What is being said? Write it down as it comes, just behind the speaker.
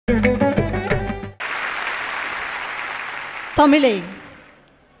தமிழே,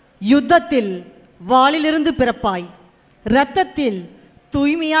 யுத்தத்தில் வாளிலிருந்து பிறப்பாய், இரத்தத்தில்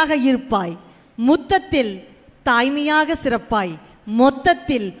தூய்மையாக இருப்பாய், முத்தத்தில் தாய்மையாக சிறப்பாய்,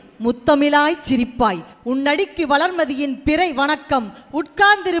 மொத்தத்தில் முத்தமிழாய் சிரிப்பாய். உன்னடிக்கு வளர்மதியின் பிறை வணக்கம்.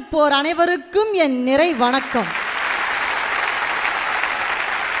 உட்கார்ந்திருப்போர் அனைவருக்கும் என் நிறை வணக்கம்.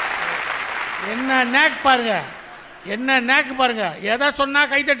 என்ன நேக் பாருங்க, என்ன நேக் பாருங்க. எதை சொன்னா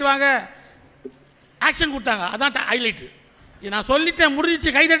கை தட்டுவாங்க, ஆக்ஷன் கொடுத்தாங்க. அதான் ஹைலைட். நான் சொல்லிட்டேன், முடிஞ்சிச்சு,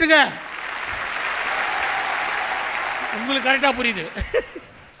 கை தட்டுங்க. உங்களுக்கு கரெக்டா புரியுது.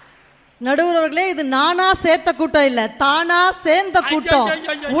 நடுவர் அவர்களே, இது நானா சேர்த்த கூட்டம் இல்ல, தானா சேர்ந்த கூட்டம்,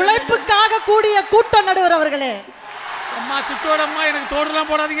 உழைப்புக்காக கூடிய கூட்டம். நடுவர் அவர்களே, அம்மா சித்தோடம்மா, எனக்கு தோடுலாம்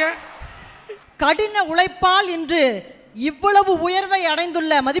போடாதீங்க. கடின உழைப்பால் இன்று இவ்வளவு உயர்வை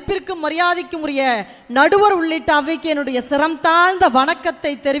அடைந்துள்ள மதிப்பிற்கும் மரியாதைக்கும் உரிய நடுவர் உள்ளிட்ட அவைக்கு என்னுடைய சிரம் தாழ்ந்த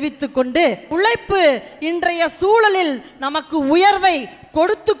வணக்கத்தை தெரிவித்துக் கொண்டு, உழைப்பு இன்றைய சூழலில் நமக்கு உயர்வை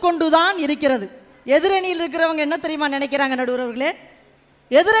கொடுத்து கொண்டுதான் இருக்கிறது. எதிரணியில் இருக்கிறவங்க என்ன தெரியுமா நினைக்கிறாங்க நடுவர் அவர்களே?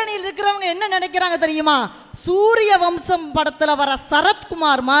 எதிரணியில் இருக்கிறவங்க என்ன நினைக்கிறாங்க தெரியுமா? சூரிய வம்சம் படத்துல வர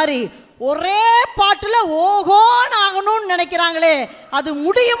சரத்குமார் மாதிரி ஒரே பாட்டுல ஓகோன்னு ஆகணும்னு நினைக்கிறாங்களே, அது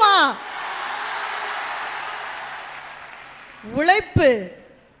முடியுமா? உழைப்பு,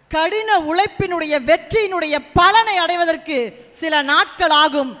 கடின உழைப்பினுடைய வெற்றியினுடைய பலனை அடைவதற்கு சில நாட்கள்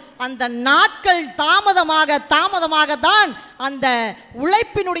ஆகும். அந்த நாட்கள் தாமதமாக தான் அந்த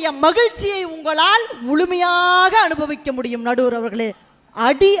உழைப்பினுடைய மகிழ்ச்சியை உங்களால் முழுமையாக அனுபவிக்க முடியும். நடுவர் அவர்களே,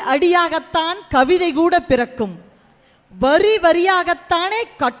 அடி அடியாகத்தான் கவிதை கூட பிறக்கும், வரி வரியாகத்தானே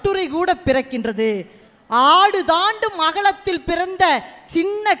கட்டுரை கூட பிறக்கின்றது. ஆடு தாண்டும் அகலத்தில் பிறந்த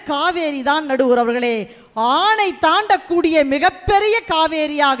சின்ன காவேரி தான் நடுவர் அவர்களே ஆணை தாண்டக்கூடிய மிகப்பெரிய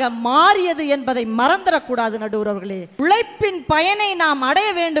காவேரியாக மாறியது என்பதை மறந்துடக்கூடாது. நடுவர் அவர்களே, உழைப்பின் பயனை நாம் அடைய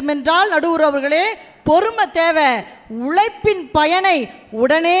வேண்டும் என்றால் நடுவர் அவர்களே பொறுமை தேவை. உழைப்பின் பயனை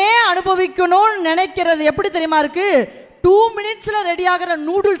உடனே அனுபவிக்கணும்னு நினைக்கிறது எப்படி தெரியுமா இருக்கு? 2 மினிட்ஸ்ல ரெடி ஆகிற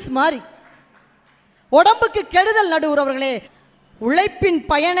நூடுல்ஸ் மாதிரி உடம்புக்கு கெடுதல். நடுவர் அவர்களே, உழைப்பின்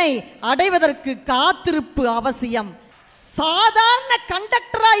பயனை அடைவதற்கு காத்திருப்பு அவசியம். சாதாரண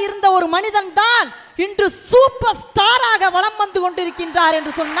கண்டக்டரா இருந்த ஒரு மனிதன் தான் இன்று சூப்பர் ஸ்டாராக வலம் வந்து கொண்டிருக்கின்றார்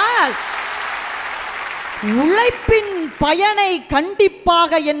என்று சொன்னால், உழைப்பின் பயனை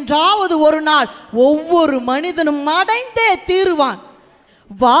கண்டிப்பாக என்றாவது ஒரு நாள் ஒவ்வொரு மனிதனும் அடைந்தே தீருவான்.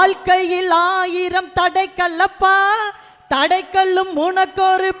 வாழ்க்கையில் 1000 தடைக்கல்லப்பா, தடைக்கல்லும்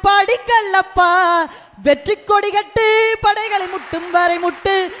உனக்கொரு படிக்கல்லப்பா, வெற்றி கொடி கட்டு படைகளை முட்டும் வரை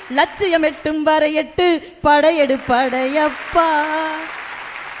முட்டு, லட்சியம் எட்டும் வரை எட்டு, படையெடு படையப்பா.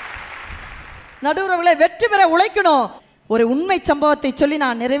 நடுவர்களே, வெற்றி பெற உழைக்கணும். ஒரு உண்மை சம்பவத்தை சொல்லி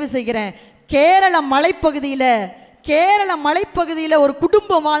நான் நிறைவு செய்கிறேன். கேரள மலைப்பகுதியில் ஒரு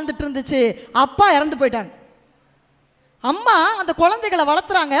குடும்பம் வாழ்ந்துட்டு இருந்துச்சு. அப்பா இறந்து போயிட்டாங்க. அம்மா அந்த குழந்தைகளை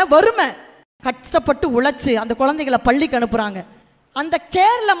வளர்த்துறாங்க. வறுமை, கஷ்டப்பட்டு உழைச்சு அந்த குழந்தைகளை பள்ளிக்கு அனுப்புறாங்க. அந்த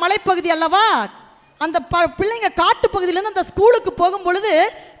கேரள மலைப்பகுதி அல்லவா, அந்த பிள்ளைங்க காட்டு பகுதியிலேருந்து அந்த ஸ்கூலுக்கு போகும் பொழுது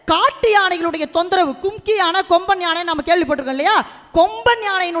காட்டு யானைகளுடைய தொந்தரவு, கும்கி யானை, கொம்பன் யானை நம்ம கேள்விப்பட்டிருக்கோம் இல்லையா? கொம்பன்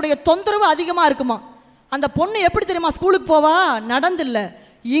யானையினுடைய தொந்தரவு அதிகமாக இருக்குமா. அந்த பொண்ணு எப்படி தெரியுமா ஸ்கூலுக்கு போவா? நடந்தில்ல,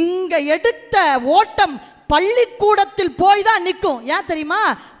 இங்க எடுத்த ஓட்டம் பள்ளிக்கூடத்தில் போய் தான் நிற்கும். ஏன் தெரியுமா?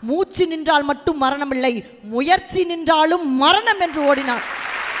 மூச்சு நின்றால் மட்டும் மரணம் இல்லை, முயற்சி நின்றாலும் மரணம் என்று ஓடினார்.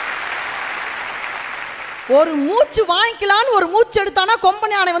 ஒரு மூச்சு வாங்கிக்கலான்னு ஒரு மூச்சு எடுத்தானா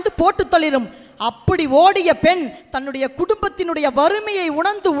கொம்பன் யானை வந்து போட்டு தள்ளிடும். அப்படி ஓடிய பெண், தன்னுடைய குடும்பத்தினுடைய வறுமையை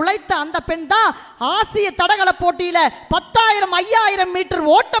உணர்ந்து உழைத்த அந்த பெண் தான் ஆசிய தடகள போட்டியில 10,000 5000 மீட்டர்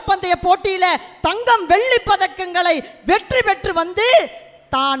ஓட்டப்பந்தய போட்டியில தங்கம் வெள்ளி பதக்கங்களை வெற்றி பெற்று வந்து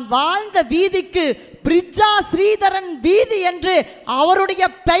தான் வாழ்ந்த வீதிக்கு பிரிட்ஜா ஸ்ரீதரன் வீதி என்று அவருடைய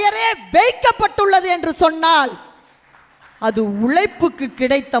பெயரே வைக்கப்பட்டுள்ளது என்று சொன்னால் அது உழைப்புக்கு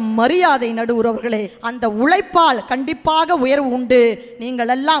கிடைத்த மரியாதை. நடுவுறவர்களே, அந்த உழைப்பால் கண்டிப்பாக உயர்வு உண்டு.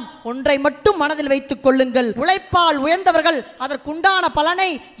 நீங்கள் எல்லாம் ஒன்றை மட்டும் மனதில் வைத்துக் கொள்ளுங்கள், உழைப்பால் உயர்ந்தவர்கள் அதற்குண்டான பலனை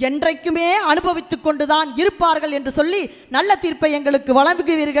என்றைக்குமே அனுபவித்துக் கொண்டுதான் இருப்பார்கள் என்று சொல்லி நல்ல தீர்ப்பை எங்களுக்கு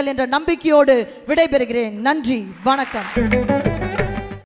வழங்குவீர்கள் என்ற நம்பிக்கையோடு விடைபெறுகிறேன். நன்றி, வணக்கம்.